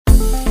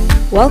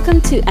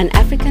Welcome to an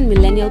African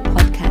Millennial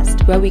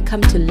podcast where we come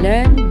to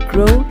learn,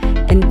 grow,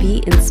 and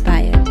be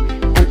inspired.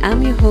 And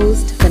I'm your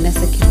host,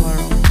 Vanessa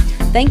Kimoro.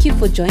 Thank you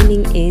for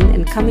joining in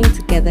and coming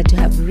together to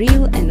have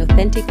real and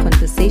authentic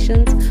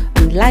conversations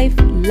on life,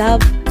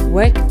 love,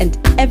 work, and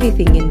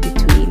everything in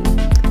between.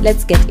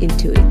 Let's get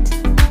into it.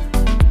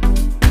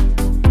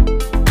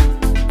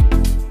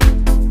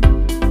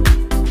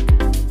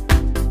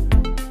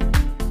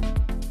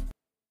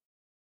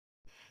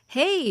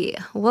 Hey,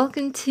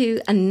 welcome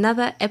to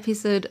another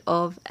episode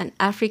of An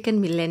African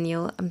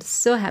Millennial. I'm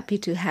so happy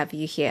to have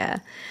you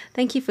here.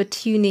 Thank you for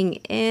tuning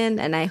in,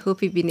 and I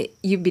hope you've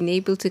been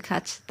able to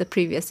catch the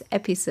previous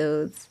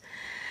episodes.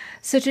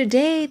 So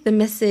today the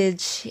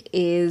message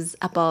is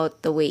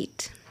about the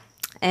wait.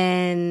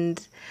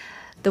 And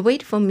the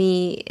wait for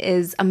me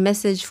is a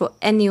message for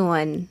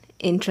anyone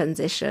in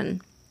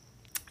transition.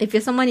 If you're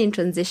someone in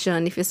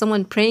transition, if you're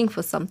someone praying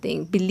for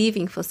something,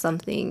 believing for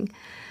something,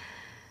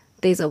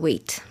 there's a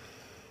wait.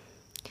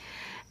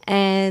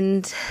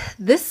 And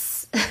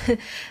this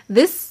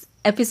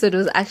episode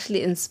was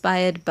actually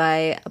inspired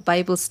by a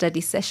Bible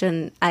study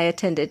session I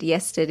attended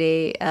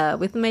yesterday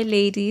with my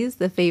ladies,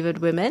 the favored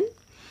women.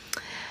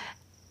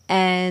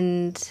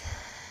 And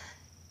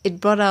it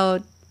brought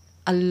out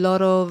a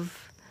lot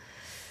of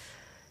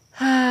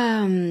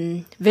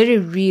very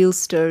real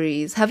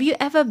stories. Have you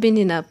ever been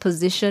in a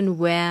position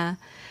where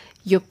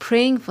you're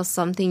praying for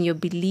something, you're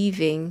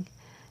believing,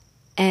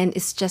 and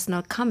it's just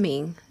not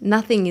coming?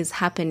 Nothing is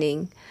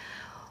happening.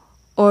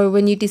 Or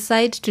when you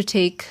decide to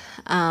take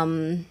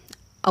a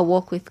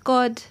walk with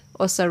God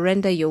or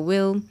surrender your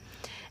will,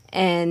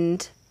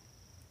 and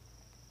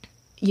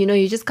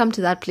you just come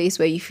to that place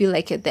where you feel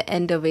like at the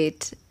end of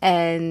it,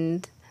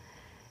 and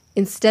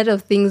instead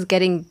of things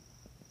getting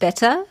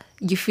better,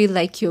 you feel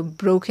like you're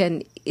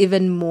broken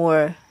even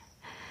more.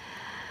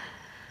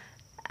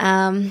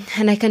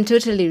 And I can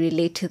totally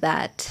relate to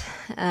that.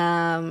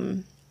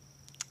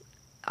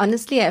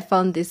 Honestly, I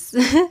found this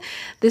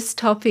this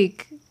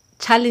topic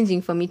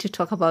challenging for me to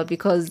talk about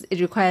because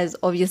it requires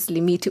obviously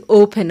me to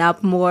open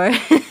up more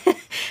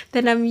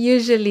than I'm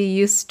usually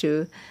used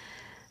to.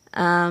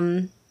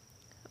 But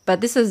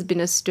this has been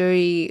a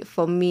story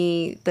for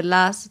me the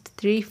last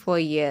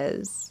 3-4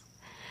 years.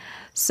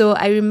 So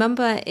I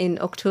remember in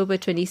October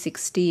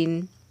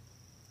 2016,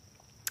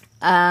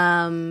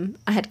 I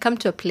had come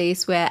to a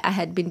place where I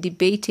had been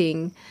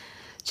debating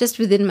just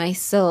within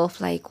myself,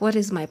 like, what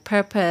is my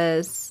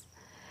purpose?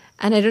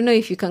 And I don't know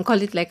if you can call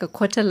it like a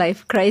quarter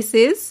life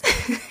crisis.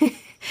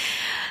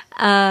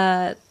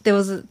 There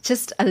was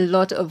just a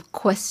lot of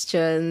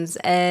questions,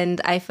 and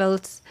I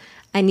felt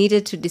I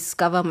needed to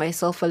discover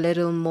myself a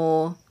little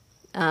more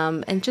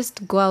and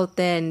just go out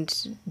there and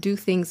do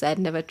things I'd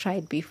never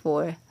tried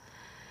before.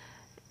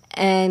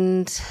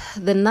 And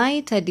the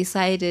night I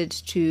decided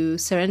to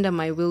surrender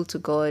my will to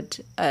God,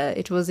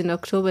 it was in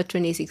October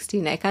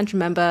 2016. I can't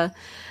remember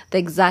the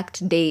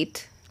exact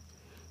date.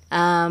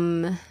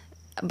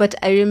 But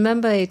I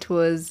remember it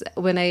was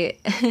when I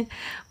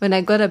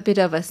got a bit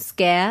of a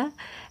scare,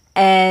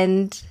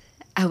 and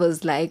I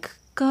was like,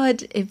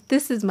 God, if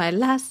this is my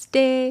last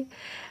day,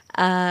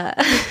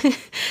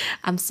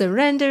 I'm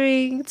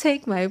surrendering,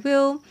 take my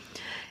will.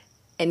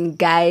 And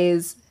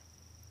guys,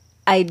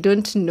 I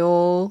don't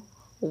know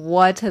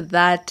what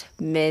that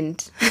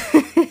meant.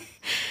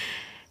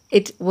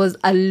 It was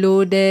so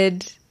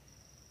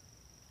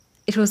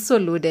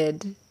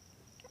loaded.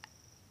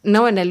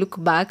 Now when I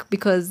look back,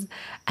 because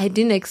I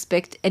didn't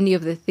expect any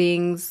of the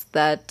things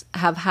that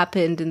have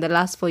happened in the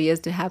last 4 years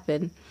to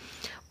happen.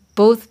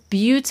 Both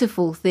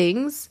beautiful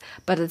things,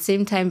 but at the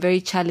same time,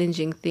 very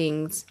challenging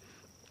things.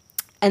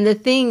 And the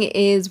thing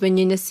is, when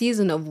you're in a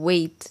season of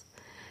wait,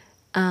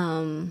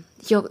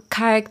 your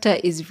character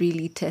is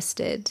really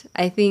tested.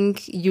 I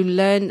think you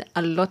learn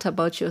a lot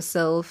about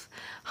yourself,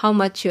 how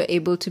much you're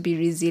able to be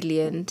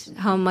resilient,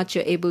 how much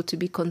you're able to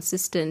be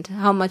consistent,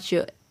 how much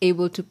you're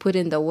able to put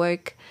in the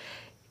work,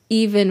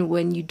 even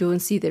when you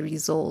don't see the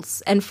results.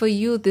 And for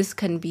you, this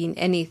can be in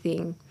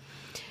anything.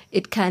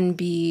 It can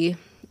be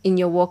in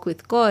your walk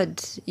with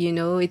God.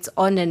 It's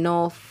on and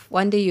off.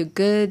 One day you're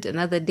good,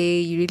 another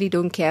day you really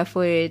don't care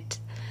for it.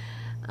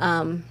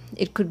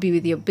 It could be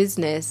with your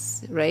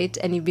business, right?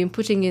 And you've been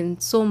putting in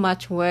so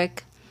much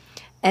work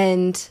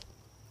and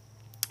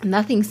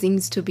nothing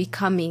seems to be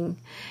coming.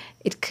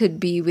 It could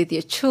be with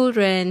your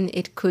children.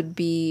 It could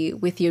be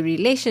with your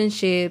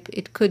relationship.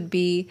 It could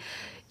be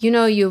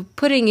you're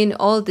putting in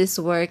all this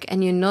work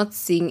and you're not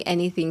seeing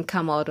anything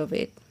come out of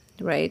it,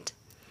 right?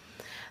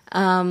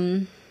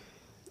 So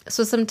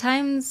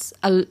sometimes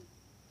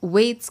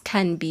waits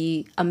can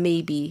be a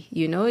maybe,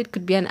 it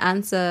could be an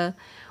answer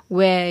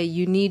where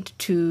you need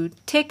to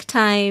take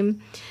time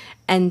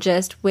and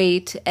just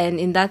wait. And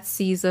in that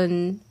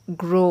season,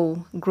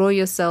 grow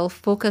yourself,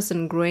 focus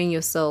on growing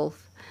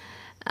yourself.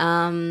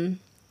 And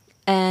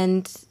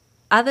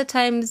other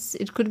times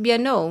it could be a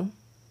no.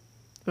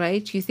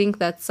 Right? You think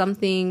that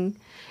something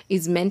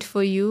is meant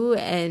for you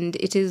and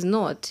it is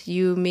not.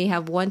 You may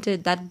have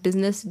wanted that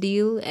business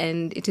deal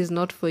and it is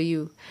not for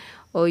you.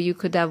 or you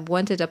could have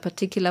wanted a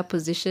particular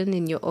position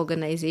in your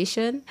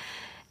organization,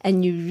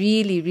 and you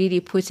really, really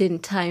put in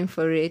time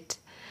for it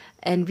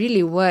and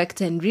really worked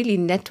and really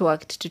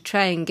networked to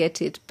try and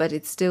get it, but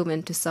it still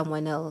went to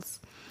someone else.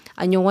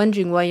 And you're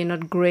wondering why you're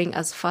not growing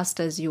as fast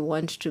as you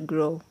want to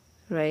grow,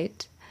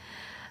 right?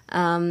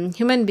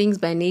 Human beings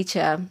by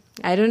nature,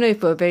 I don't know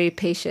if we're very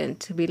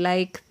patient. We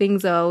like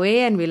things our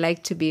way and we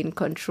like to be in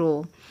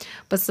control.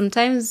 But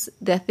sometimes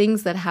there are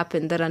things that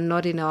happen that are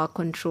not in our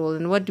control.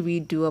 And what do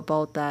we do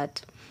about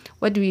that?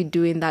 What do we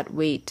do in that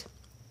wait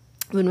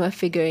when we're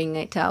figuring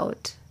it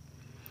out?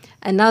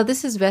 And now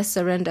this is where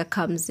surrender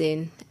comes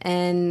in.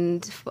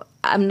 And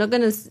I'm not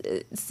going to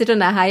sit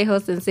on a high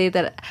horse and say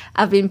that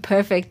I've been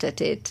perfect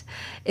at it.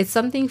 It's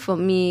something for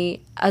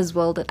me as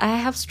well that I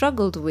have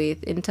struggled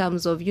with in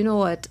terms of, you know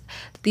what,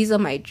 these are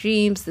my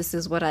dreams. This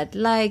is what I'd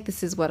like.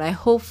 This is what I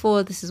hope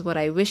for. This is what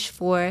I wish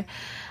for.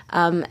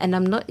 And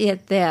I'm not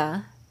yet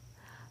there,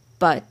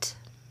 but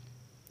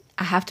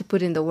I have to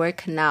put in the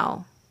work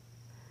now.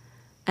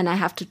 And I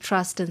have to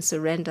trust and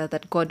surrender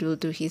that God will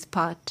do his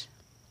part.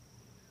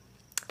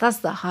 That's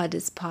the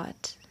hardest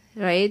part,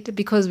 right?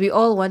 Because we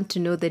all want to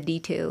know the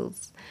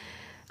details.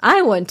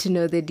 I want to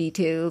know the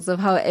details of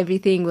how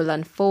everything will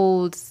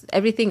unfold,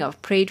 everything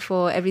I've prayed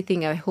for,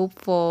 everything I hope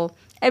for,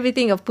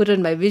 everything I've put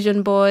on my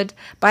vision board.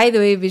 By the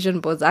way,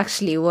 vision boards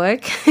actually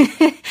work.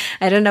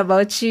 I don't know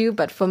about you,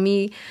 but for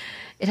me,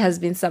 it has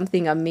been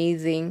something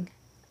amazing.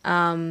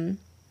 But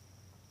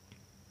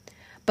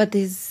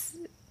there's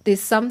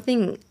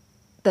something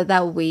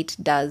that wait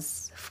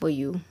does for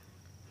you.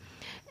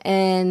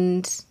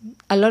 And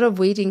a lot of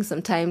waiting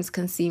sometimes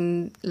can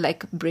seem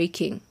like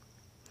breaking.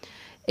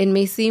 It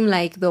may seem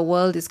like the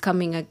world is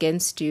coming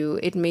against you.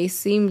 It may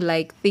seem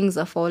like things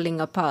are falling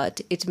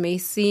apart. It may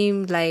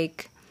seem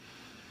like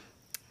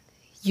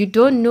you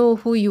don't know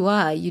who you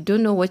are. You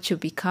don't know what you're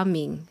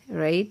becoming,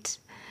 right?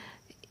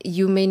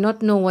 You may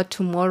not know what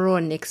tomorrow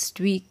or next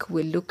week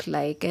will look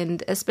like.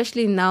 And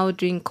especially now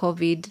during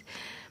COVID,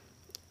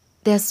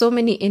 there are so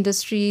many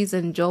industries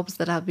and jobs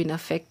that have been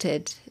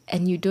affected,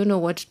 and you don't know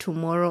what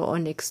tomorrow or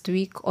next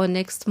week or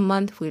next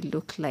month will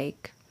look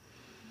like.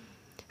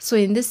 So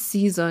in this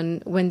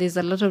season, when there's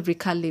a lot of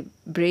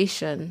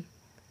recalibration,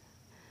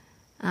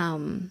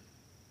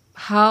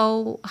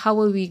 how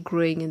are we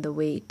growing in the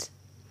wait?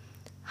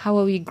 How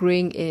are we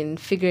growing in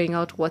figuring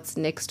out what's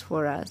next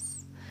for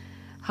us?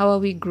 How are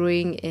we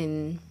growing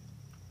in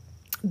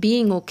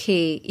being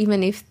okay,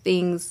 even if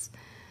things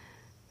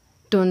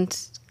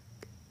don't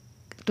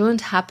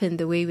happen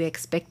the way we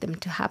expect them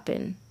to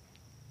happen?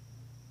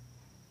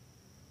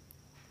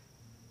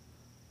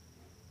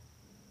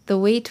 The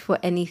wait for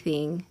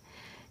anything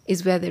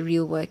is where the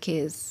real work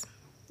is.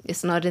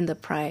 It's not in the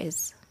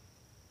prize.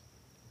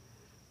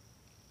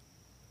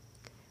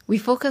 We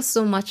focus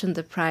so much on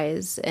the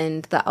prize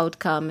and the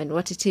outcome and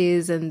what it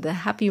is and the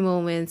happy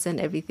moments and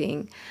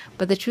everything.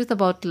 But the truth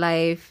about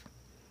life,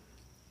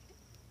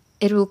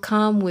 it will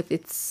come with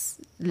its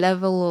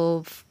level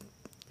of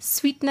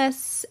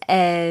sweetness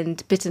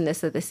and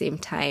bitterness at the same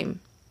time.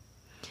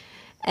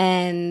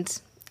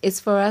 And it's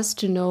for us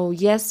to know,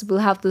 yes, we'll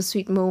have those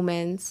sweet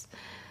moments,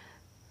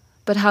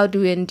 but how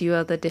do we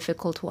endure the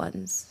difficult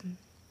ones?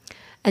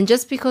 And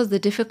just because the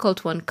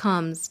difficult one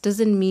comes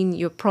doesn't mean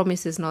your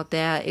promise is not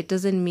there. It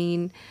doesn't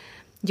mean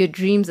your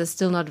dreams are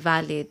still not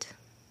valid.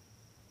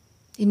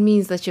 It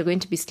means that you're going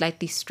to be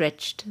slightly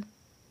stretched.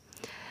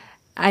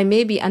 I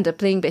may be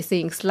underplaying by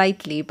saying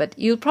slightly, but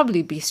you'll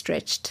probably be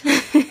stretched.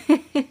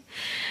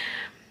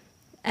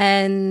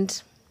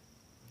 And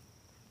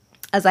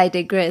as I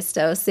digressed,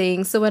 I was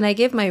saying, so when I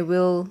gave my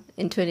will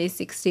in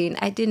 2016,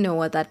 I didn't know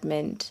what that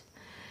meant.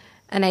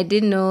 And I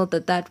didn't know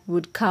that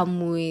would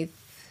come with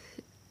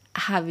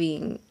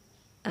having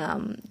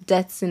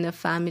deaths in the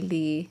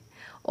family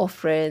or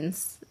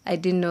friends. I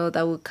didn't know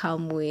that would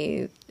come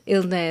with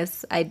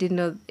illness. I didn't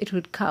know it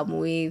would come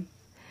with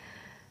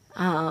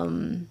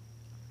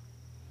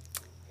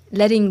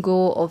letting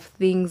go of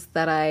things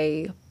that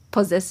I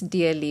possessed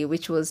dearly,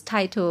 which was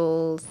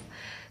titles,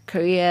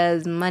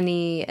 careers,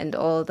 money, and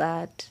all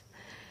that.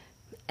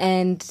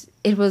 And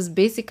it was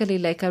basically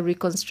like a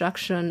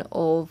reconstruction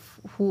of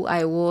who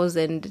I was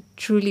and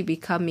truly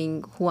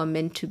becoming who I'm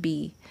meant to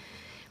be.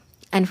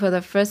 And for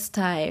the first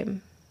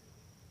time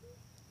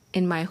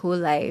in my whole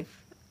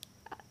life,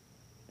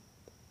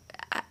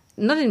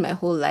 not in my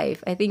whole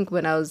life, I think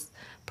when I was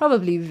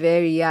probably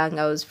very young,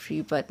 I was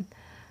free, but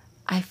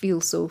I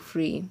feel so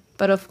free.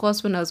 But of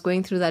course, when I was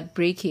going through that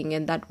breaking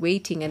and that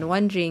waiting and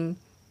wondering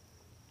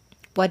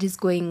what is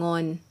going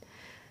on,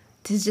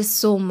 there's just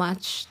so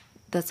much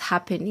that's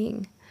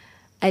happening.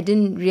 I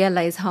didn't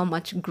realize how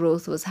much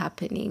growth was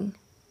happening.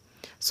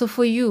 So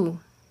for you,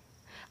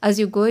 as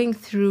you're going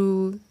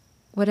through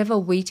whatever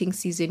waiting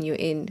season you're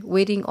in,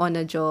 waiting on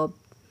a job,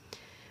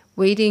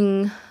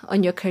 waiting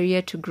on your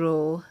career to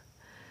grow,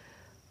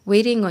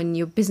 waiting on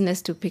your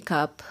business to pick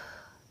up,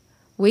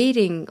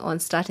 waiting on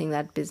starting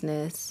that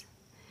business,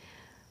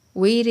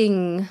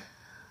 waiting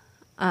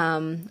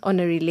on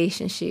a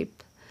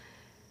relationship,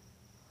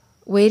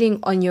 waiting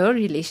on your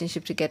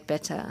relationship to get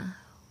better,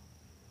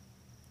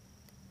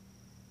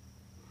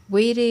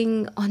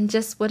 waiting on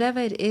just whatever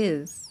it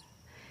is.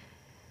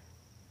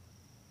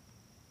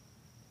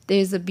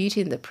 There's a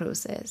beauty in the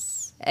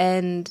process,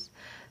 and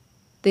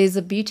there's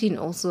a beauty in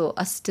also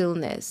a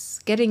stillness,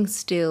 getting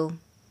still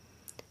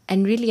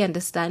and really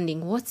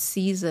understanding what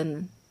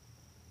season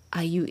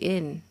are you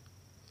in.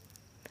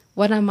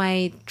 What am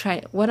I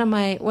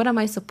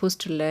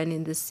supposed to learn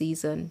in this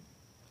season?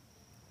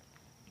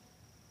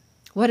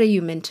 What are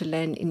you meant to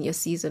learn in your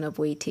season of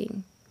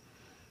waiting?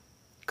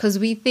 Because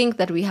we think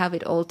that we have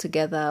it all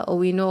together, or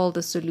we know all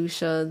the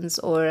solutions,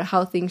 or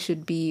how things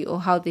should be,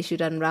 or how they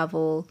should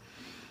unravel,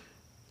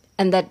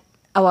 and that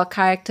our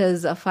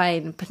characters are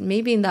fine. But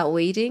maybe in that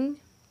waiting,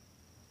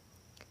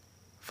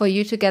 for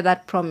you to get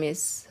that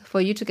promise,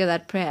 for you to get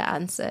that prayer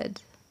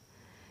answered,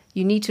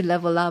 you need to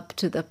level up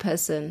to the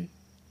person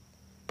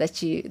that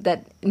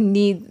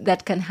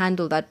can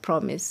handle that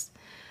promise,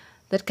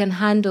 that can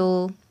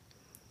handle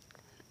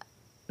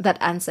that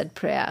answered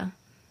prayer.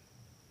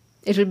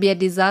 It would be a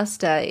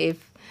disaster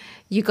if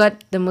you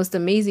got the most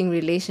amazing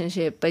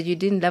relationship, but you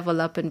didn't level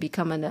up and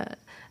become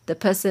the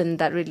person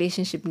that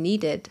relationship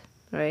needed,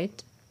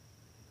 right?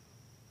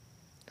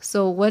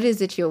 So what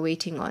is it you're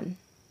waiting on?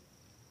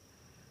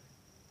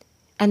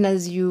 And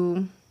as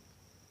you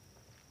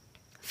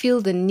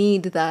feel the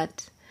need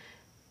that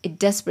it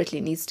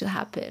desperately needs to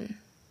happen,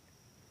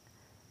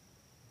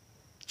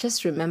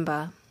 just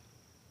remember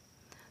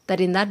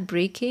that in that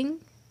breaking,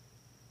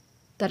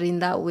 that in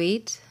that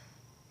wait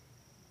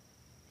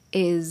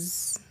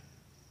is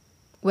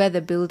where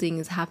the building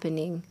is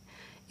happening,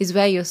 is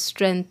where your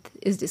strength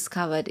is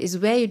discovered, is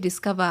where you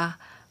discover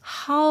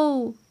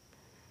how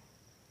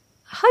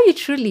you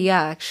truly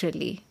are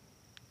actually.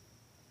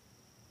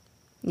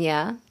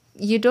 Yeah,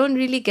 you don't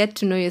really get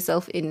to know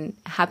yourself in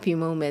happy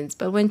moments,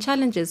 but when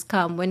challenges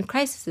come, when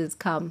crises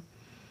come,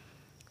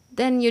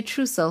 then your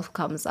true self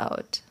comes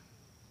out.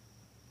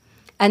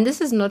 And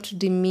this is not to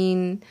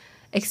demean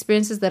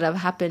experiences that have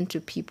happened to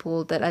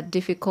people that are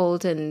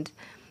difficult and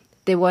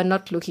they were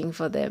not looking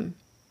for them,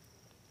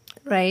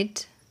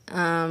 right?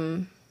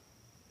 But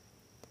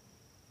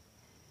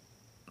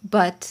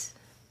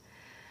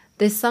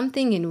there's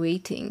something in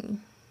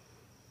waiting.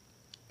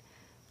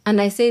 And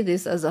I say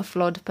this as a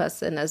flawed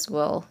person as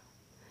well,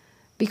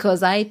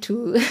 because I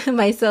too,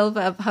 myself,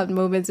 have had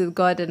moments with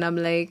God and I'm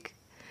like,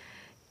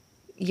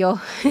 yo,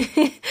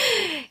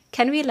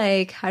 can we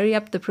hurry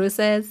up the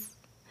process?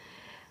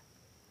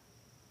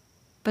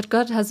 But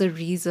God has a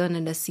reason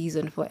and a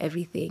season for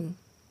everything.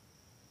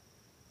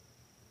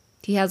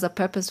 He has a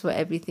purpose for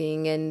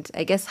everything, and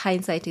I guess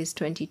hindsight is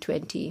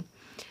 2020.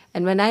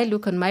 And when I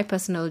look on my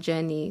personal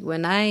journey,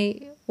 when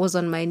I was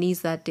on my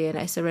knees that day and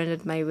I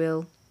surrendered my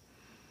will,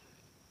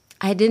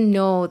 I didn't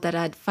know that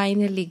I'd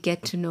finally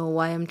get to know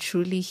why I'm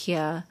truly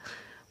here,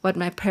 what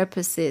my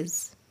purpose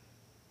is,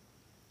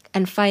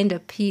 and find a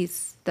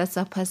peace that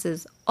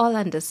surpasses all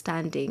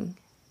understanding.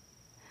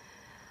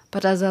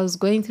 But as I was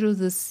going through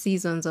these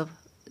seasons of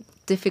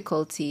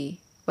difficulty,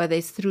 whether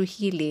it's through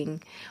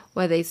healing,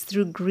 whether it's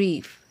through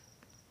grief,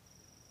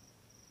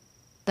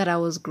 that I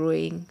was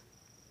growing.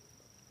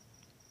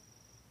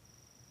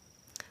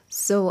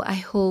 So I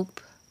hope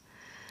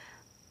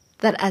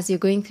that as you're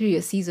going through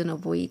your season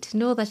of wait,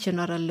 know that you're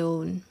not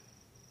alone.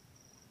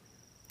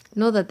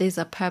 Know that there's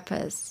a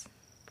purpose.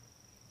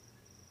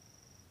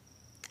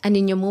 And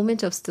in your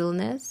moment of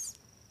stillness,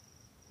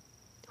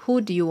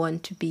 who do you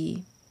want to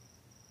be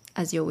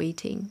as you're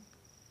waiting?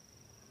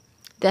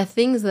 There are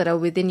things that are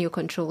within your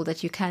control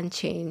that you can't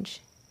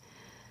change,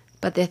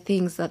 but there are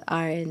things that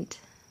aren't.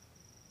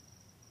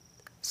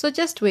 So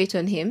just wait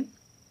on Him.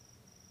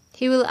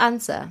 He will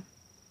answer.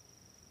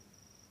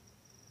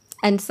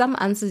 And some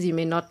answers you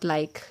may not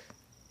like,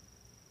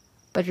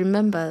 but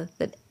remember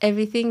that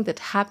everything that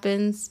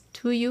happens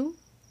to you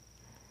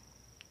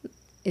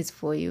is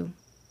for you.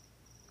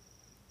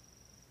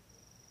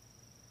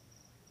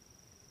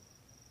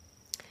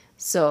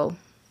 So,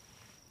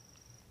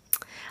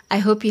 I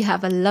hope you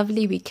have a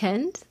lovely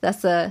weekend.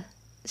 That's a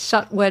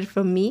short word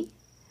from me.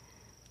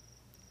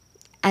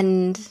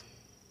 And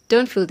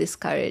don't feel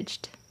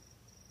discouraged.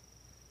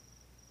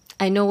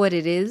 I know what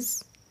it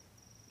is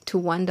to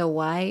wonder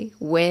why,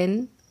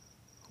 when,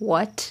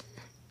 what,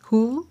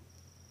 who.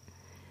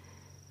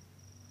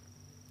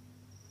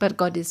 But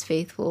God is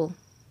faithful.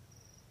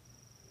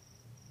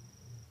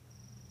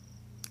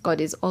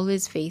 God is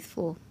always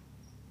faithful.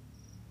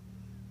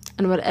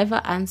 And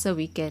whatever answer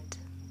we get,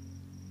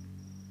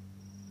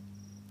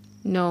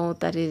 know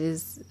that it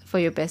is for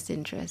your best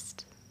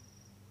interest.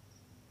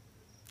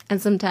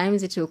 And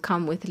sometimes it will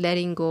come with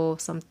letting go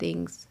of some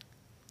things.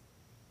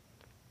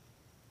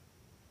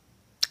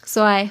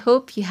 So I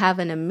hope you have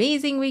an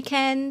amazing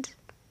weekend.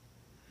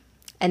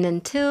 And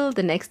until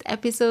the next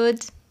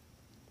episode,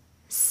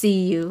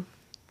 see you.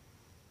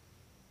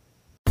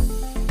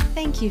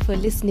 Thank you for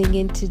listening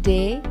in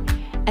today.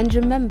 And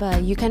remember,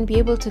 you can be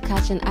able to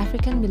catch an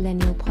African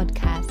Millennial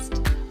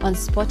podcast on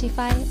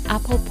Spotify,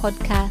 Apple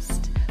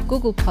Podcast,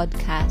 Google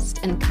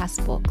Podcast, and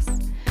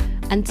Castbox.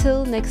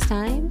 Until next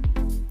time,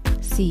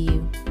 see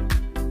you.